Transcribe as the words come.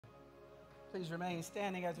Please remain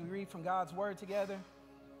standing as we read from God's word together.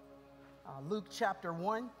 Luke chapter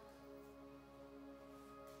 1,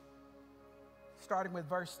 starting with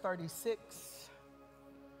verse 46.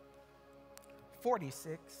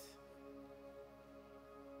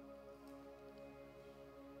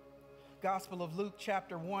 Gospel of Luke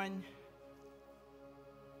chapter 1,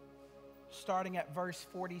 starting at verse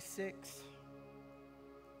 46.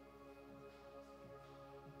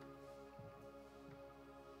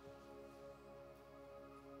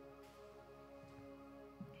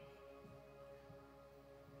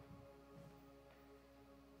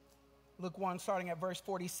 Luke 1, starting at verse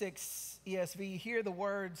 46, ESV, hear the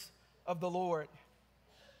words of the Lord.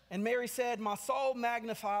 And Mary said, my soul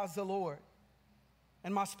magnifies the Lord,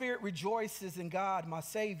 and my spirit rejoices in God, my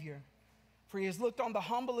Savior, for he has looked on the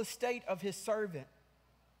humble estate of his servant.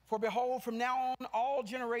 For behold, from now on, all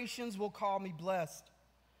generations will call me blessed.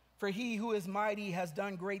 For he who is mighty has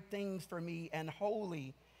done great things for me, and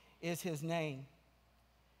holy is his name.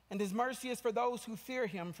 And his mercy is for those who fear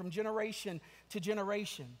him from generation to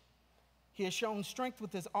generation. He has shown strength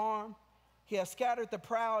with his arm. He has scattered the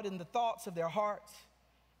proud in the thoughts of their hearts.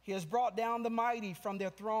 He has brought down the mighty from their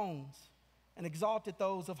thrones and exalted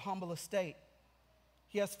those of humble estate.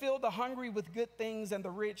 He has filled the hungry with good things, and the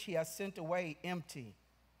rich he has sent away empty.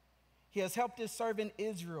 He has helped his servant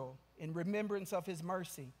Israel in remembrance of his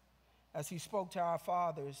mercy, as he spoke to our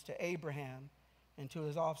fathers, to Abraham, and to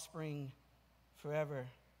his offspring forever.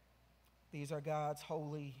 These are God's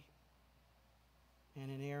holy and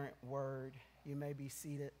inerrant word. You may be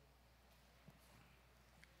seated.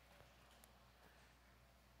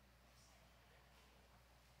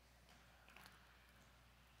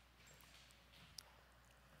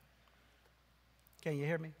 Can you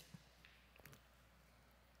hear me?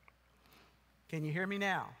 Can you hear me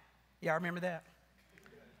now? Yeah, I remember that.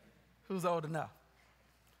 Who's old enough?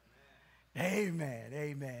 Amen,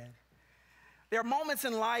 amen. There are moments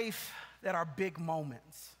in life that are big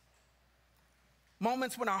moments.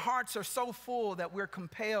 Moments when our hearts are so full that we're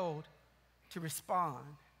compelled to respond.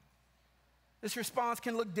 This response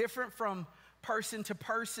can look different from person to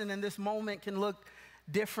person, and this moment can look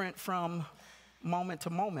different from moment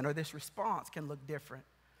to moment, or this response can look different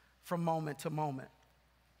from moment to moment.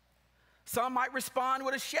 Some might respond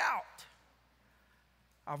with a shout.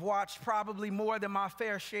 I've watched probably more than my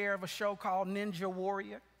fair share of a show called Ninja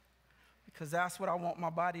Warrior, because that's what I want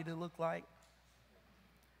my body to look like.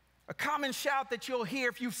 A common shout that you'll hear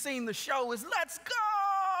if you've seen the show is, let's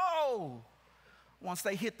go! Once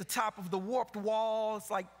they hit the top of the warped wall, it's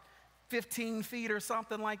like 15 feet or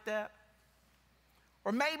something like that.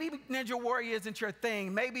 Or maybe Ninja Warrior isn't your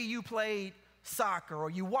thing. Maybe you played soccer or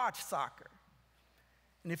you watch soccer.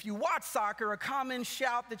 And if you watch soccer, a common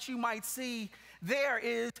shout that you might see there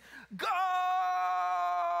is, go!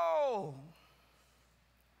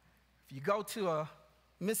 If you go to a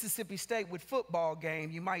Mississippi State with football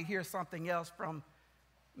game, you might hear something else from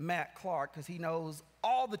Matt Clark, because he knows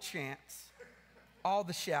all the chants, all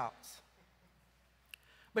the shouts.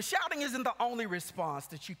 But shouting isn't the only response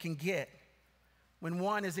that you can get when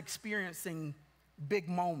one is experiencing big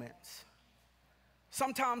moments.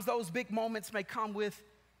 Sometimes those big moments may come with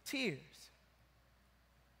tears.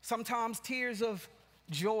 Sometimes tears of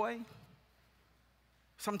joy,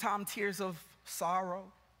 sometimes tears of sorrow.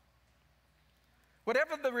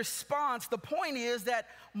 Whatever the response, the point is that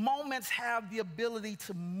moments have the ability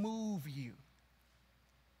to move you.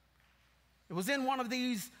 It was in one of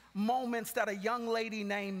these moments that a young lady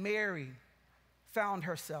named Mary found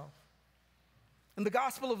herself. In the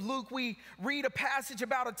Gospel of Luke, we read a passage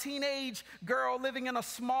about a teenage girl living in a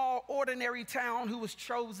small, ordinary town who was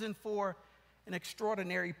chosen for an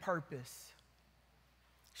extraordinary purpose.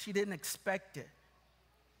 She didn't expect it.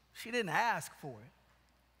 She didn't ask for it.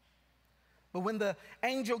 But when the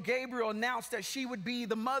angel Gabriel announced that she would be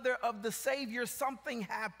the mother of the Savior, something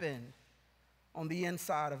happened on the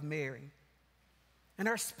inside of Mary. And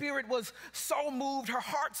her spirit was so moved, her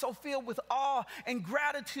heart so filled with awe and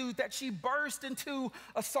gratitude that she burst into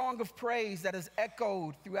a song of praise that has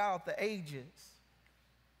echoed throughout the ages.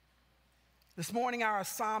 This morning, our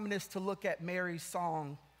assignment is to look at Mary's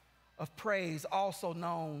song of praise, also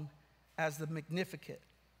known as the Magnificat.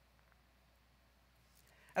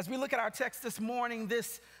 As we look at our text this morning,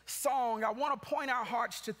 this song, I want to point our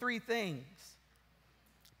hearts to three things: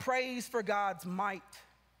 praise for God's might,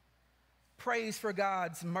 praise for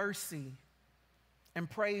God's mercy, and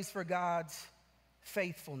praise for God's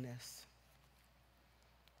faithfulness.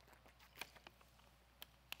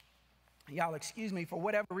 Y'all excuse me, for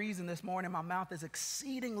whatever reason this morning, my mouth is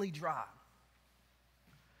exceedingly dry.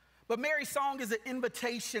 But Mary's song is an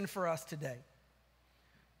invitation for us today.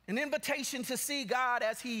 An invitation to see God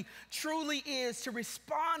as he truly is, to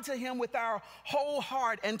respond to him with our whole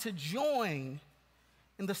heart, and to join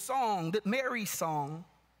in the song, that Mary's song,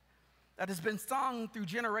 that has been sung through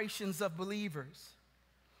generations of believers.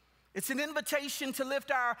 It's an invitation to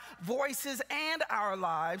lift our voices and our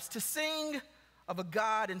lives to sing of a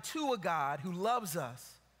God and to a God who loves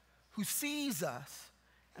us, who sees us,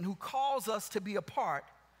 and who calls us to be a part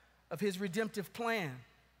of his redemptive plan.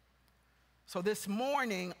 So this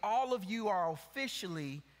morning, all of you are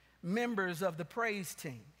officially members of the praise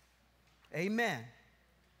team. Amen.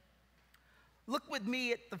 Look with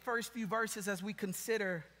me at the first few verses as we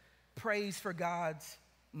consider praise for God's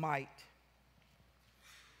might.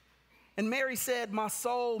 And Mary said, "My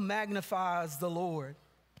soul magnifies the Lord.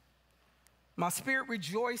 My spirit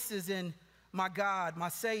rejoices in my God, my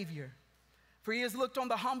Savior. For he has looked on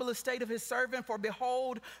the humble estate of his servant. For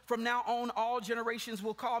behold, from now on all generations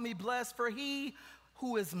will call me blessed. For he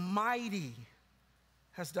who is mighty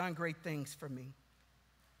has done great things for me."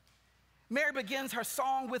 Mary begins her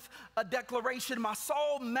song with a declaration. My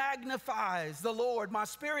soul magnifies the Lord. My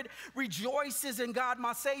spirit rejoices in God,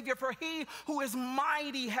 my Savior. For he who is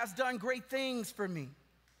mighty has done great things for me.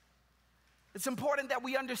 It's important that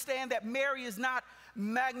we understand that Mary is not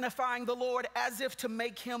magnifying the Lord as if to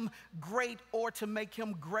make him great or to make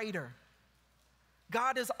him greater.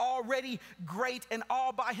 God is already great, and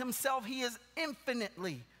all by himself he is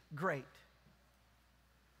infinitely great.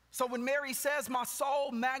 So when Mary says, "My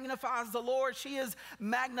soul magnifies the Lord," she is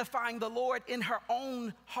magnifying the Lord in her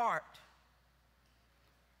own heart.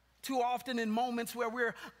 Too often in moments where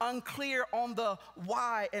we're unclear on the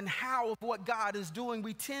why and how of what God is doing,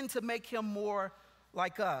 we tend to make him more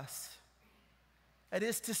like us. That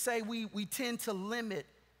is to say, we tend to limit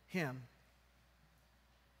him.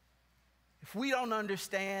 If we don't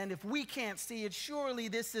understand, if we can't see it, surely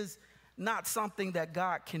this is not something that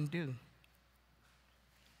God can do.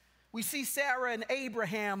 We see Sarah and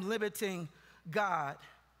Abraham limiting God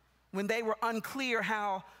when they were unclear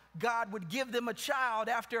how God would give them a child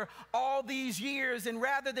after all these years, and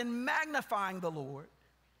rather than magnifying the Lord,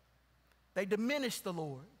 they diminished the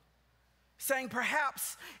Lord, saying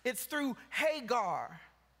perhaps it's through Hagar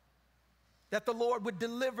that the Lord would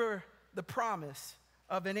deliver the promise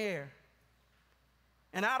of an heir.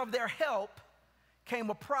 And out of their help came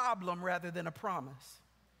a problem rather than a promise.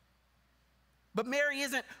 But Mary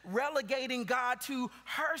isn't relegating God to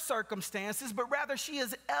her circumstances, but rather she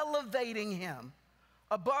is elevating him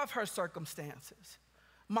above her circumstances.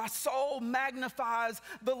 My soul magnifies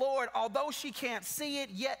the Lord. Although she can't see it,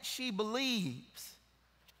 yet she believes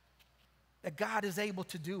that God is able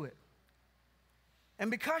to do it.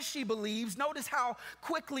 And because she believes, notice how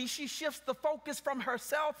quickly she shifts the focus from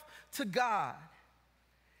herself to God.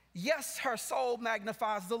 Yes, her soul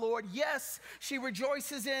magnifies the Lord. Yes, she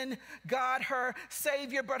rejoices in God, her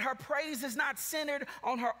Savior, but her praise is not centered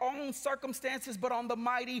on her own circumstances, but on the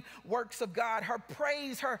mighty works of God. Her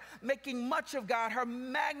praise, her making much of God, her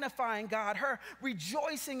magnifying God, her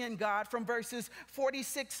rejoicing in God from verses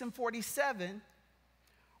 46 and 47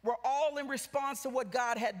 were all in response to what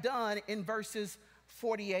God had done in verses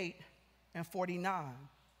 48 and 49.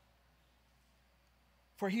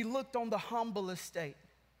 For he looked on the humble estate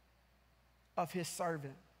of his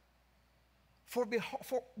servant. For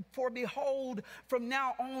behold, from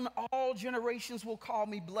now on all generations will call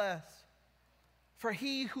me blessed. For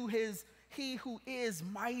he who is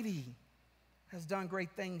mighty has done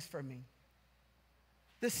great things for me.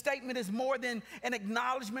 This statement is more than an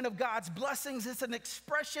acknowledgement of God's blessings. It's an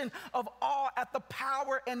expression of awe at the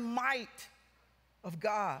power and might of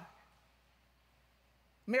God.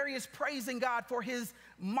 Mary is praising God for his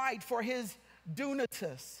might, for his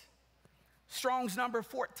dunamis. Strong's number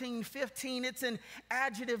 1415, it's an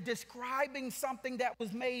adjective describing something that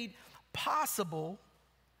was made possible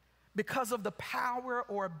because of the power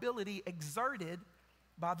or ability exerted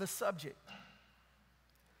by the subject.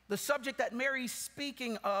 The subject that Mary's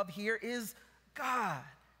speaking of here is God.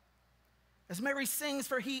 As Mary sings,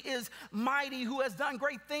 for he is mighty who has done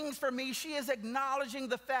great things for me, she is acknowledging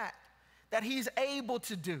the fact that he's able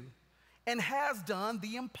to do and has done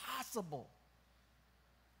the impossible.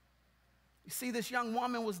 You see, this young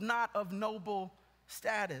woman was not of noble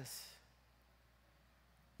status,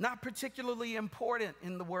 not particularly important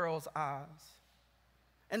in the world's eyes.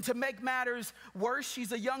 And to make matters worse,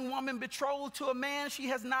 she's a young woman betrothed to a man she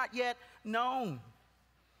has not yet known,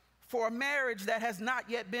 for a marriage that has not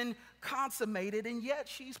yet been consummated, and yet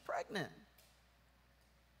she's pregnant.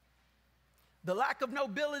 The lack of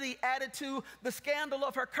nobility added to the scandal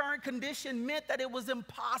of her current condition meant that it was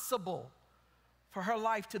impossible for her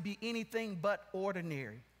life to be anything but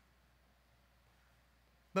ordinary.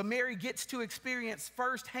 But Mary gets to experience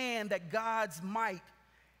firsthand that God's might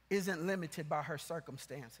isn't limited by her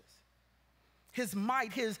circumstances. His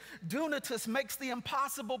might, his dunamis, makes the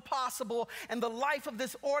impossible possible, and the life of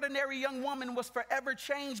this ordinary young woman was forever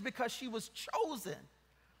changed because she was chosen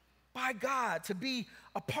by God to be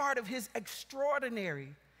a part of his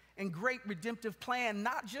extraordinary and great redemptive plan,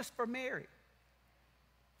 not just for Mary,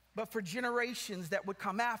 but for generations that would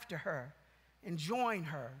come after her and join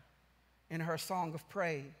her in her song of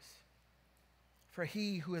praise. For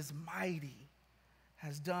he who is mighty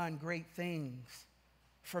has done great things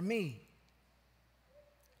for me.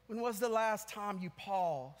 When was the last time you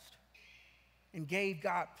paused and gave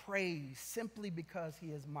God praise simply because he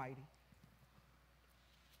is mighty?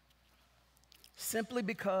 Simply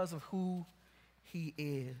because of who he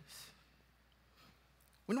is.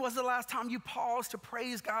 When was the last time you paused to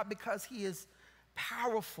praise God because he is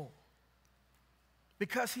powerful?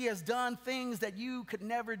 Because he has done things that you could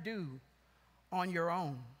never do on your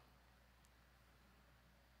own?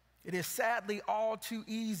 It is sadly all too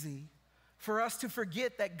easy for us to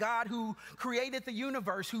forget that God, who created the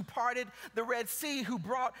universe, who parted the Red Sea, who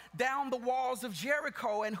brought down the walls of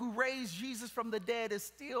Jericho, and who raised Jesus from the dead, is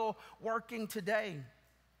still working today,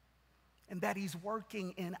 and that he's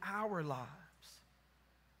working in our lives.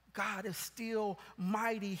 God is still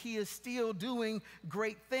mighty. He is still doing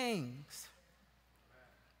great things.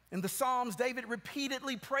 In the Psalms, David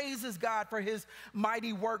repeatedly praises God for his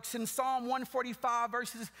mighty works. In Psalm 145,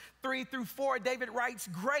 verses 3 through 4, David writes,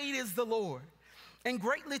 "Great is the Lord, and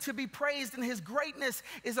greatly to be praised, and his greatness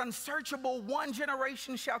is unsearchable. One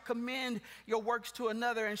generation shall commend your works to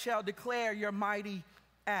another and shall declare your mighty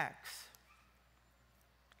acts."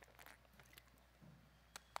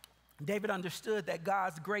 David understood that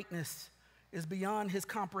God's greatness is beyond his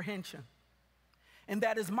comprehension, and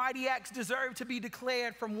that his mighty acts deserve to be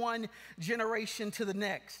declared from one generation to the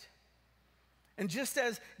next. And just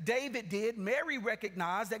as David did, Mary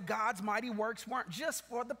recognized that God's mighty works weren't just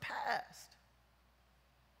for the past.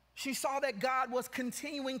 She saw that God was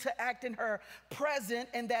continuing to act in her present,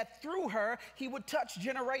 and that through her, he would touch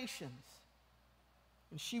generations.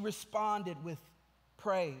 And she responded with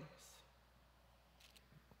praise.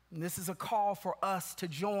 And this is a call for us to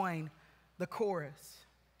join the chorus.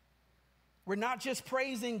 We're not just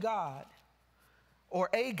praising God or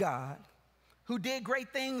a God who did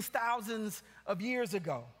great things thousands of years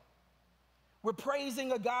ago. We're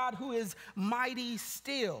praising a God who is mighty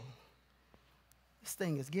still. This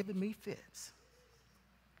thing is giving me fits.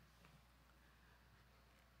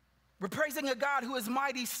 We're praising a God who is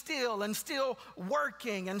mighty still and still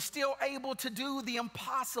working and still able to do the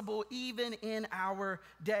impossible even in our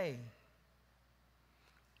day.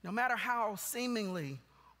 No matter how seemingly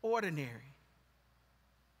ordinary.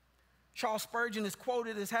 Charles Spurgeon is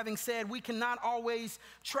quoted as having said, "We cannot always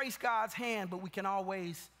trace God's hand, but we can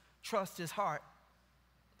always trust his heart."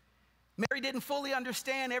 Mary didn't fully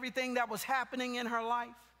understand everything that was happening in her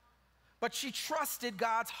life, but she trusted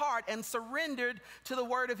God's heart and surrendered to the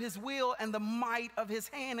word of his will and the might of his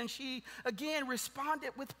hand. And she again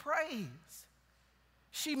responded with praise.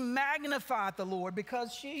 She magnified the Lord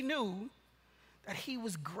because she knew that he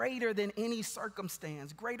was greater than any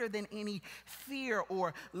circumstance, greater than any fear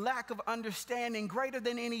or lack of understanding, greater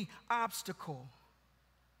than any obstacle.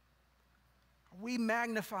 Are we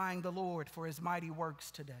magnifying the Lord for his mighty works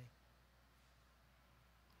today?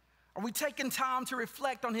 Are we taking time to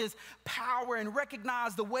reflect on his power and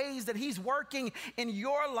recognize the ways that he's working in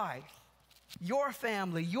your life, your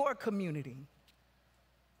family, your community?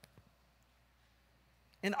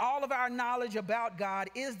 In all of our knowledge about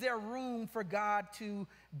God, is there room for God to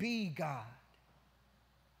be God?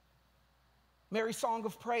 Mary's song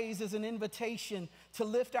of praise is an invitation to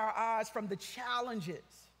lift our eyes from the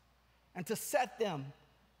challenges and to set them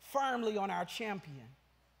firmly on our champion,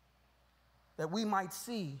 that we might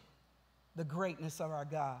see the greatness of our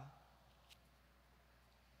God.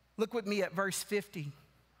 Look with me at verse 50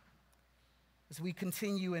 as we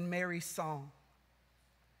continue in Mary's song.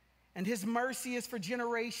 And his mercy is for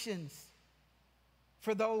generations,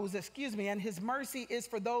 and his mercy is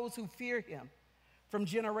for those who fear him from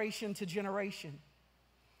generation to generation.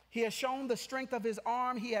 He has shown the strength of his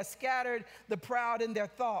arm. He has scattered the proud in their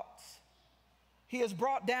thoughts. He has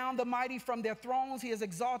brought down the mighty from their thrones. He has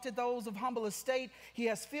exalted those of humble estate. He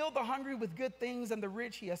has filled the hungry with good things, and the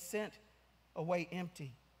rich he has sent away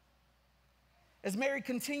empty. As Mary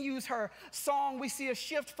continues her song, we see a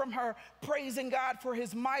shift from her praising God for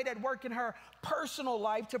his might at work in her personal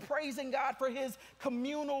life to praising God for his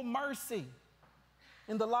communal mercy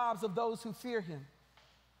in the lives of those who fear him.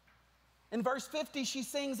 In verse 50, she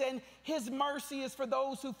sings, and his mercy is for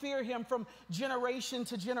those who fear him from generation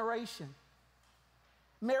to generation.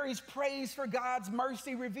 Mary's praise for God's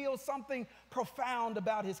mercy reveals something profound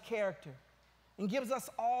about his character and gives us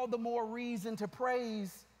all the more reason to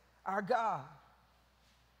praise our God.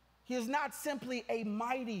 He is not simply a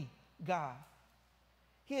mighty God.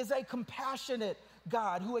 He is a compassionate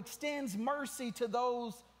God who extends mercy to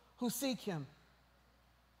those who seek him.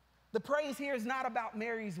 The praise here is not about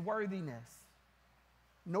Mary's worthiness,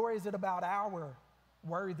 nor is it about our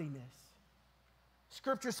worthiness.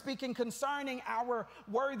 Scripture speaking concerning our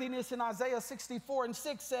worthiness in Isaiah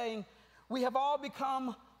 64:6, saying, we have all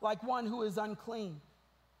become like one who is unclean,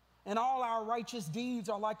 and all our righteous deeds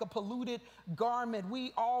are like a polluted garment.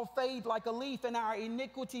 We all fade like a leaf, and our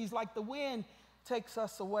iniquities like the wind takes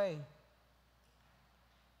us away.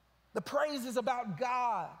 The praise is about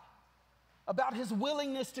God, about his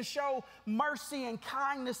willingness to show mercy and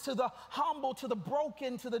kindness to the humble, to the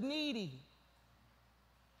broken, to the needy.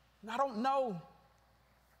 And I don't know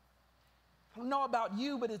about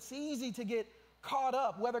you, but it's easy to get caught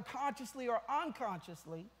up, whether consciously or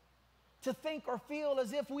unconsciously, to think or feel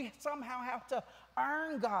as if we somehow have to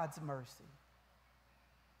earn God's mercy.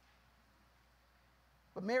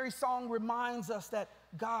 But Mary's song reminds us that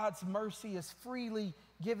God's mercy is freely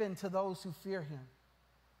given to those who fear him,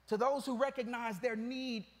 to those who recognize their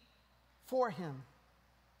need for him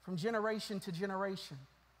from generation to generation.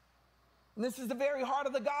 And this is the very heart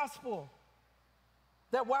of the gospel,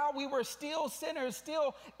 that while we were still sinners,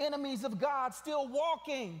 still enemies of God, still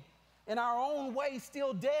walking in our own way,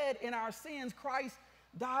 still dead in our sins, Christ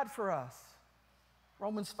died for us.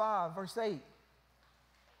 Romans 5, verse 8.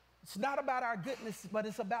 It's not about our goodness, but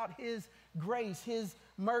it's about his grace, his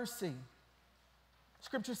mercy.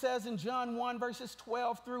 Scripture says in John 1, verses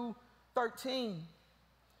 12 through 13,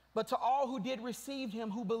 but to all who did receive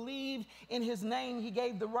him, who believed in his name, he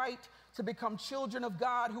gave the right to become children of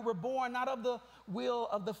God, who were born not of the will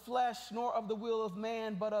of the flesh, nor of the will of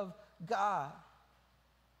man, but of God.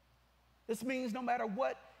 This means no matter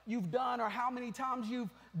what you've done or how many times you've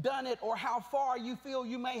done it or how far you feel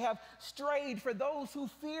you may have strayed, for those who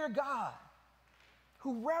fear God,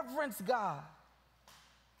 who reverence God,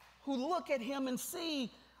 who look at him and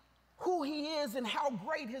see who he is and how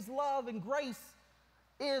great his love and grace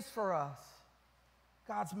is for us,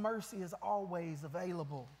 God's mercy is always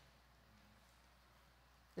available.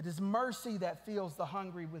 It is mercy that fills the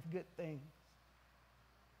hungry with good things.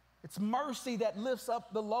 It's mercy that lifts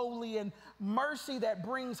up the lowly and mercy that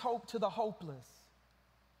brings hope to the hopeless.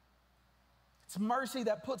 It's mercy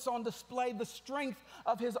that puts on display the strength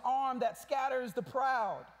of his arm that scatters the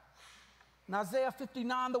proud. In Isaiah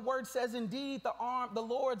 59, the word says, indeed, the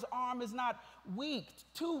Lord's arm is not weak,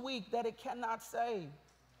 too weak that it cannot save,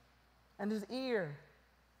 and his ear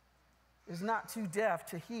is not too deaf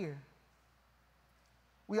to hear.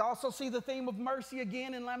 We also see the theme of mercy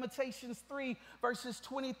again in Lamentations 3, verses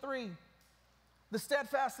 23. The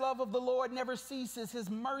steadfast love of the Lord never ceases. His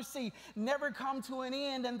mercy never come to an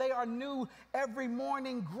end, and they are new every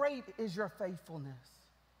morning. Great is your faithfulness.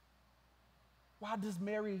 Why does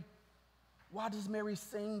Mary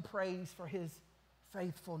sing praise for his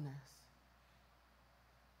faithfulness?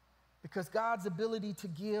 Because God's ability to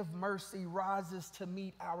give mercy rises to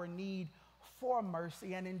meet our need for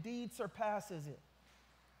mercy and indeed surpasses it,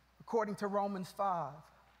 according to Romans 5.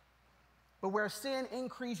 But where sin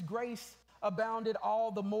increased, grace abounded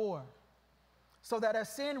all the more, so that as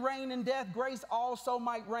sin reigned in death, grace also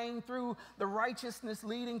might reign through the righteousness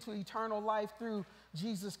leading to eternal life through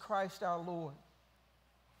Jesus Christ our Lord.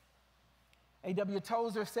 A.W.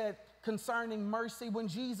 Tozer said concerning mercy, when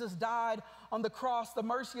Jesus died on the cross, the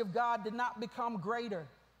mercy of God did not become greater.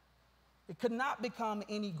 It could not become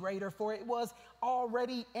any greater, for it was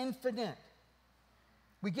already infinite.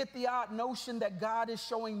 We get the odd notion that God is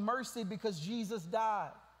showing mercy because Jesus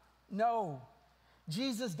died. No,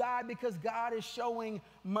 Jesus died because God is showing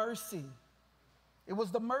mercy. It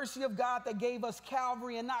was the mercy of God that gave us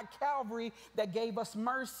Calvary, and not Calvary that gave us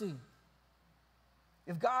mercy.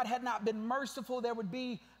 If God had not been merciful, there would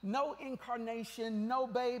be no incarnation, no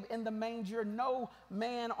babe in the manger, no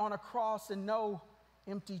man on a cross, and no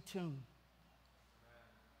empty tomb.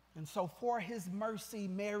 And so for his mercy,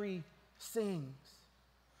 Mary sings.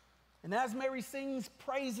 And as Mary sings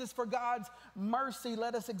praises for God's mercy,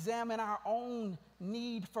 let us examine our own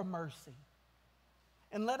need for mercy.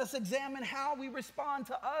 And let us examine how we respond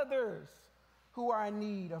to others who are in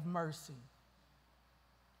need of mercy.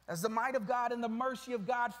 As the might of God and the mercy of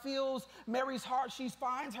God fills Mary's heart, she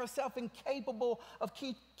finds herself incapable of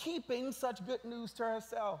keeping such good news to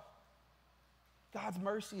herself. God's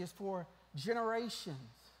mercy is for generations.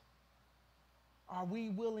 are we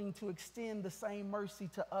willing to extend the same mercy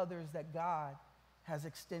to others that God has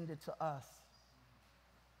extended to us?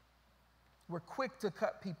 We're quick to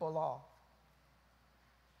cut people off.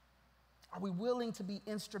 Are we willing to be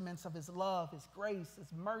instruments of his love, his grace,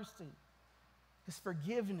 his mercy, his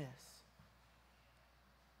forgiveness?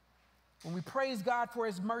 When we praise God for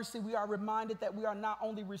his mercy, we are reminded that we are not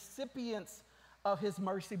only recipients of his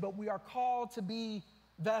mercy, but we are called to be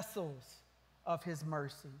vessels of his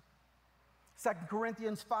mercy. 2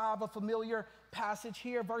 Corinthians 5, a familiar passage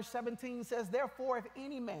here, verse 17 says, "Therefore, if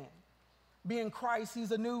any man be in Christ,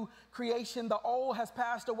 he's a new creation. The old has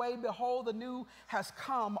passed away. Behold, the new has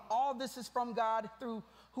come. All this is from God,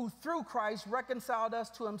 who through Christ reconciled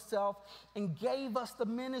us to himself and gave us the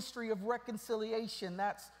ministry of reconciliation."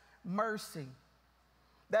 That's mercy.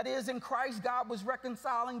 That is, in Christ, God was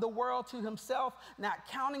reconciling the world to himself, not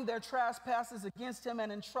counting their trespasses against him, and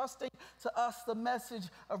entrusting to us the message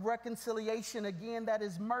of reconciliation. Again, that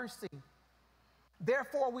is mercy.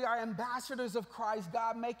 Therefore, we are ambassadors of Christ,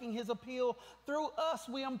 God making his appeal through us.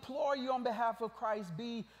 We implore you on behalf of Christ,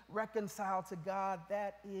 be reconciled to God.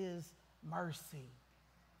 That is mercy.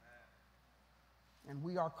 And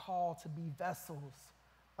we are called to be vessels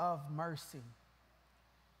of mercy.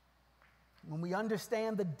 When we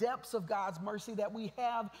understand the depths of God's mercy that we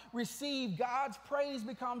have received, God's praise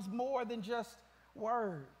becomes more than just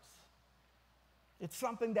words. It's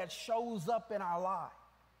something that shows up in our life.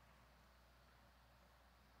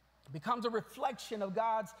 It becomes a reflection of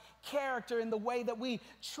God's character in the way that we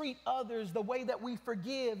treat others, the way that we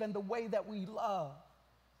forgive, and the way that we love.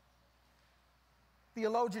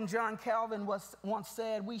 Theologian John Calvin once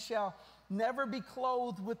said, "We shall never be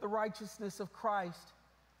clothed with the righteousness of Christ,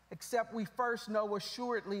 except we first know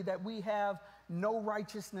assuredly that we have no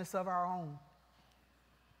righteousness of our own."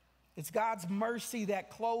 It's God's mercy that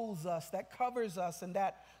clothes us, that covers us, and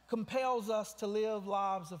that compels us to live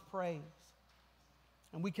lives of praise.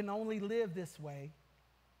 And we can only live this way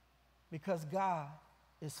because God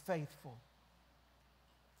is faithful.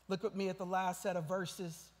 Look with me at the last set of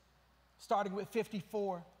verses, starting with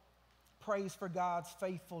 54, praise for God's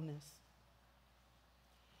faithfulness.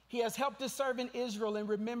 "He has helped his servant Israel in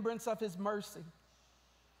remembrance of his mercy,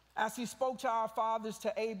 as he spoke to our fathers,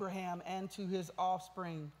 to Abraham, and to his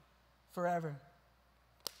offspring forever."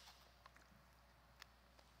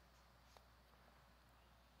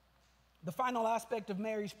 The final aspect of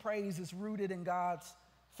Mary's praise is rooted in God's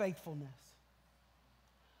faithfulness.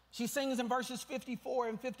 She sings in verses 54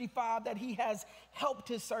 and 55 that he has helped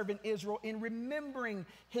his servant Israel in remembering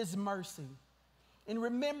his mercy, in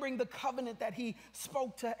remembering the covenant that he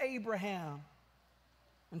spoke to Abraham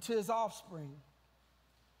and to his offspring.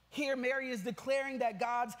 Here, Mary is declaring that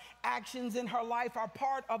God's actions in her life are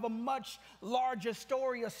part of a much larger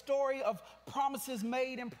story, a story of promises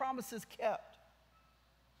made and promises kept.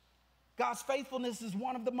 God's faithfulness is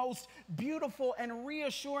one of the most beautiful and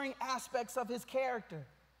reassuring aspects of his character.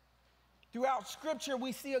 Throughout Scripture,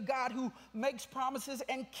 we see a God who makes promises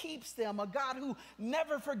and keeps them, a God who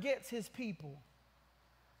never forgets his people.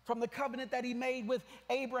 From the covenant that he made with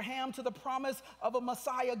Abraham to the promise of a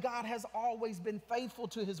Messiah, God has always been faithful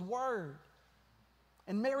to his word.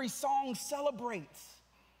 And Mary's song celebrates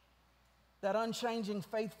that unchanging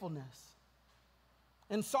faithfulness.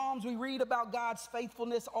 In Psalms, we read about God's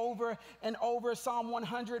faithfulness over and over. Psalm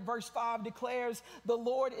 100, verse 5 declares, "The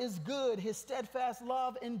Lord is good. His steadfast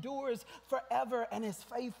love endures forever, and his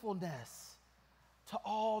faithfulness to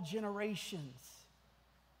all generations."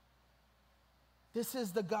 This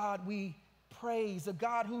is the God we praise, a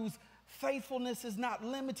God whose faithfulness is not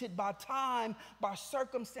limited by time, by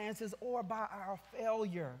circumstances, or by our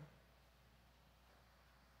failure.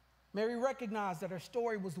 Mary recognized that her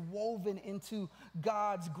story was woven into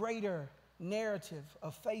God's greater narrative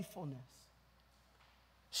of faithfulness.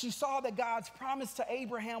 She saw that God's promise to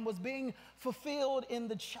Abraham was being fulfilled in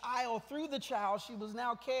the child, through the child she was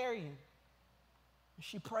now carrying.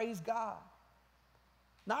 She praised God,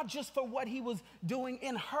 not just for what he was doing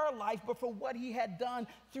in her life, but for what he had done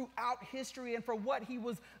throughout history and for what he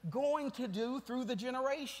was going to do through the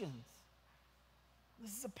generations.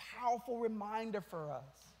 This is a powerful reminder for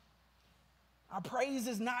us. Our praise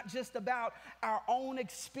is not just about our own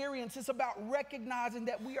experience. It's about recognizing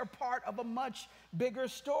that we are part of a much bigger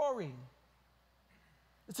story.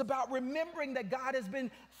 It's about remembering that God has been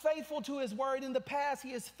faithful to his word in the past.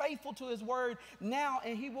 He is faithful to his word now,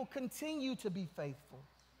 and he will continue to be faithful.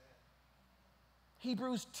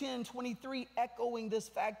 Hebrews 10:23, echoing this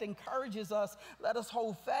fact, encourages us, "Let us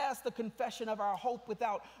hold fast the confession of our hope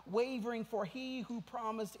without wavering, for he who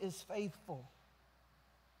promised is faithful."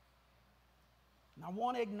 And I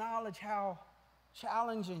want to acknowledge how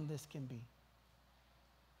challenging this can be.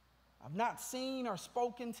 I've not seen or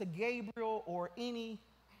spoken to Gabriel or any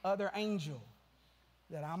other angel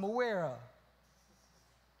that I'm aware of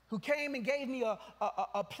who came and gave me a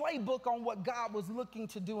playbook on what God was looking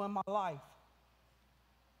to do in my life.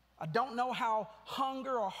 I don't know how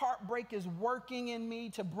hunger or heartbreak is working in me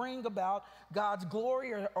to bring about God's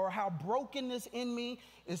glory, or how brokenness in me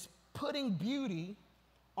is putting beauty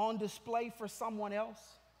on display for someone else.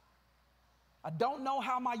 I don't know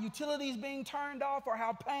how my utilities being turned off, or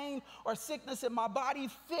how pain or sickness in my body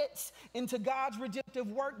fits into God's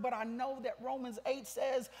redemptive work, but I know that Romans 8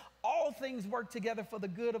 says all things work together for the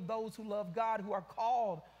good of those who love God, who are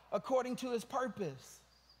called according to his purpose.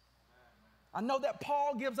 I know that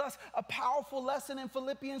Paul gives us a powerful lesson in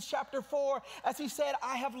Philippians chapter 4, as he said,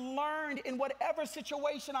 I have learned in whatever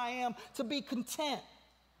situation I am to be content.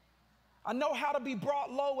 I know how to be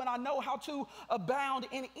brought low, and I know how to abound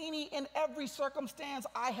in any and every circumstance.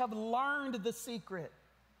 I have learned the secret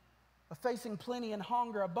of facing plenty and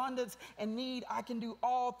hunger, abundance and need. I can do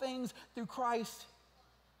all things through Christ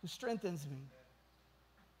who strengthens me.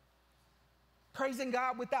 Praising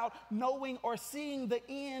God without knowing or seeing the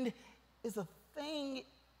end is a thing,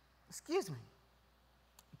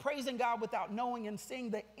 Praising God without knowing and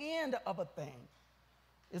seeing the end of a thing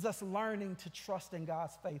is us learning to trust in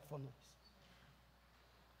God's faithfulness.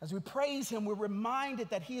 As we praise him, we're reminded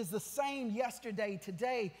that he is the same yesterday,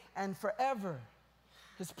 today, and forever.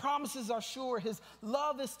 His promises are sure. His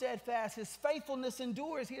love is steadfast. His faithfulness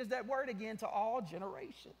endures. Here's that word again, to all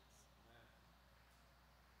generations.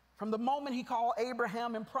 From the moment he called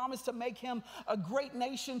Abraham and promised to make him a great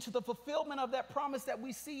nation, to the fulfillment of that promise that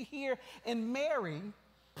we see here in Mary,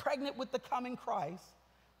 pregnant with the coming Christ,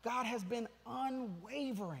 God has been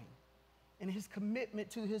unwavering in his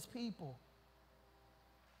commitment to his people.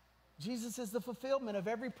 Jesus is the fulfillment of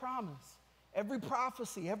every promise, every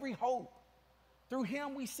prophecy, every hope. Through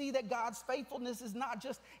him, we see that God's faithfulness is not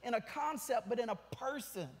just in a concept, but in a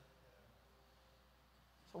person.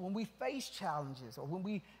 So when we face challenges, or when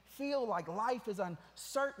we feel like life is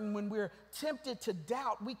uncertain, when we're tempted to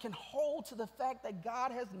doubt, we can hold to the fact that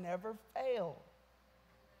God has never failed,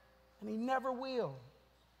 and he never will.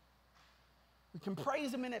 We can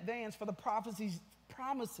praise him in advance for the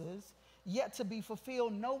promises yet to be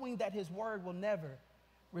fulfilled, knowing that his word will never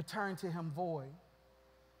return to him void.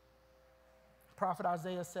 Prophet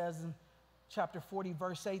Isaiah says in chapter 40,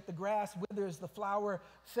 verse 8, the grass withers, the flower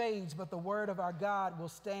fades, but the word of our God will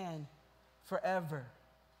stand forever.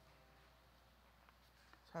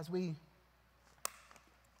 So as we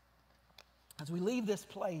leave this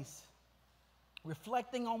place,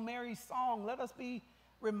 reflecting on Mary's song, let us be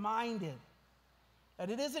reminded that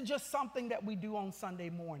it isn't just something that we do on Sunday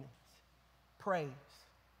mornings, praise.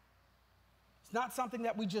 It's not something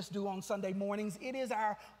that we just do on Sunday mornings. It is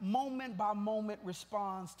our moment-by-moment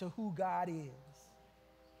response to who God is.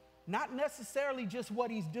 Not necessarily just what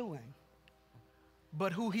he's doing,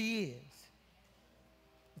 but who he is.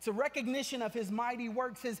 It's a recognition of his mighty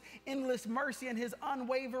works, his endless mercy, and his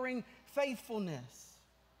unwavering faithfulness.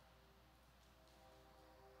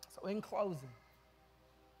 So in closing,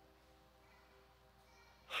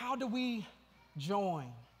 how do we join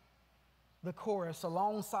the chorus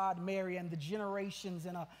alongside Mary and the generations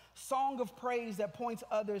in a song of praise that points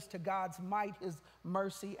others to God's might, his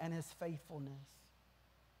mercy, and his faithfulness?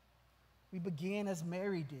 We begin as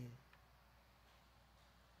Mary did.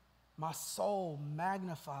 My soul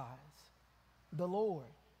magnifies the Lord.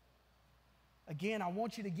 Again, I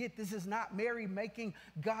want you to get this is not Mary making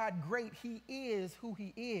God great. He is who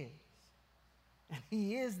he is. And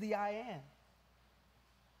he is the I am.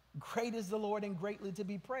 Great is the Lord and greatly to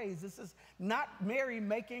be praised. This is not Mary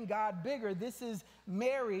making God bigger. This is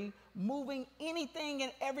Mary moving anything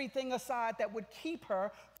and everything aside that would keep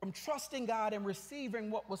her from trusting God and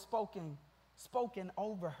receiving what was spoken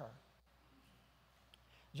over her.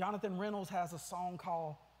 Jonathan Reynolds has a song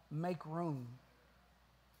called Make Room,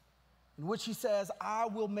 in which he says, I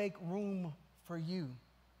will make room for you,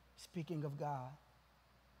 speaking of God.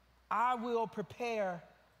 I will prepare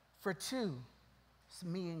for two, it's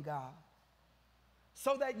me and God,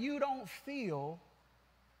 so that you don't feel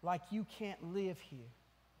like you can't live here.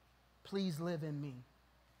 Please live in me.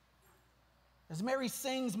 As Mary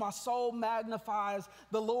sings, my soul magnifies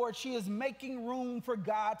the Lord. She is making room for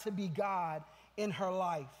God to be God in her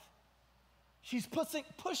life. She's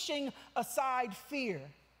pushing aside fear.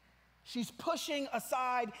 She's pushing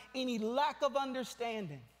aside any lack of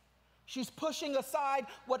understanding. She's pushing aside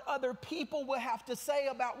what other people will have to say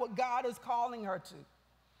about what God is calling her to.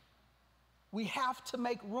 We have to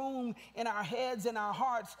make room in our heads and our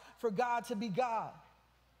hearts for God to be God.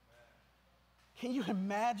 Can you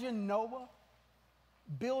imagine Noah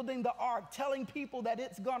building the ark, telling people that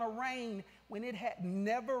it's going to rain when it had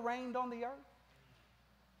never rained on the earth?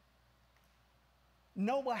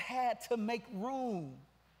 Noah had to make room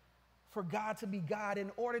for God to be God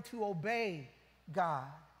in order to obey God.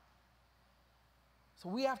 So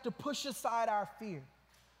we have to push aside our fear.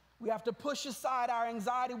 We have to push aside our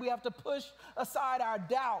anxiety. We have to push aside our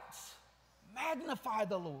doubts. Magnify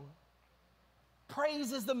the Lord.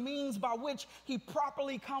 Praise is the means by which he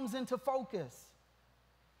properly comes into focus.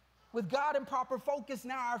 With God in proper focus,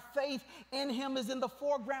 now our faith in him is in the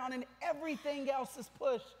foreground and everything else is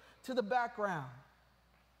pushed to the background.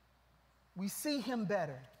 We see him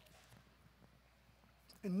better.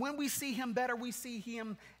 And when we see him better, we see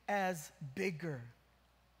him as bigger.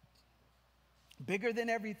 Bigger than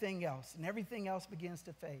everything else, and everything else begins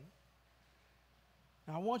to fade.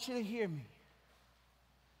 Now, I want you to hear me.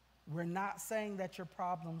 We're not saying that your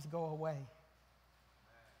problems go away.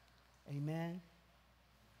 Amen.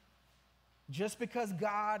 Just because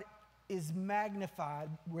God is magnified,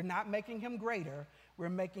 we're not making him greater, we're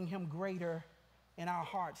making him greater in our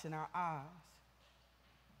hearts, in our eyes.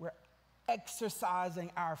 We're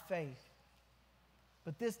exercising our faith.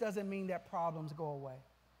 But this doesn't mean that problems go away.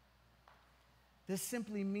 This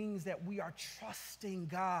simply means that we are trusting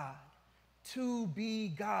God to be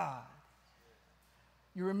God.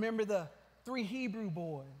 You remember the 3 Hebrew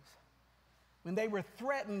boys when they were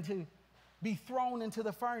threatened to be thrown into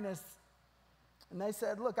the furnace, and they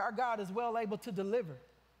said, look, our God is well able to deliver.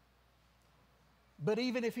 But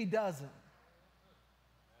even if he doesn't,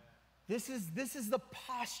 this is the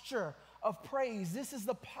posture of praise. This is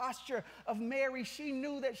the posture of Mary. She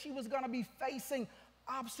knew that she was going to be facing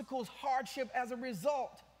obstacles, hardship as a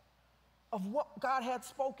result of what God had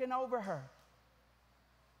spoken over her.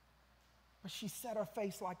 But she set her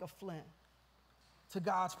face like a flint to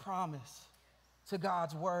God's promise, to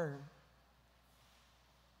God's word.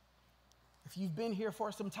 If you've been here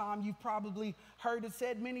for some time, you've probably heard it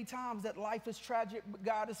said many times that life is tragic, but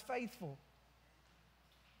God is faithful.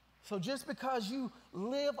 So just because you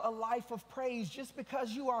live a life of praise, just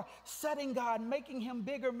because you are setting God, making him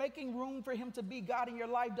bigger, making room for him to be God in your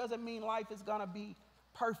life, doesn't mean life is going to be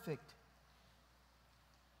perfect.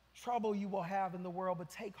 Trouble you will have in the world,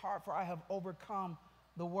 but take heart, for I have overcome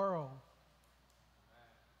the world.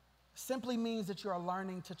 Simply means that you are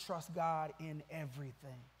learning to trust God in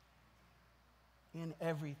everything. In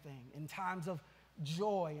everything. In times of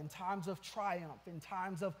joy, in times of triumph, in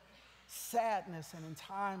times of sadness, and in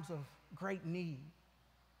times of great need.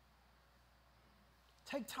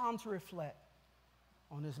 Take time to reflect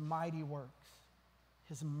on his mighty works,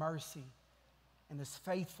 his mercy, and his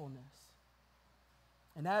faithfulness.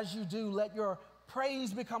 And as you do, let your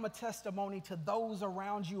praise become a testimony to those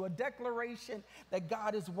around you, a declaration that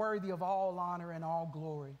God is worthy of all honor and all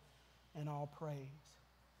glory and all praise.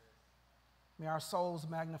 May our souls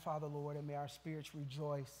magnify the Lord, and may our spirits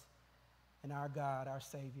rejoice in our God, our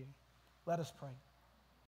Savior. Let us pray.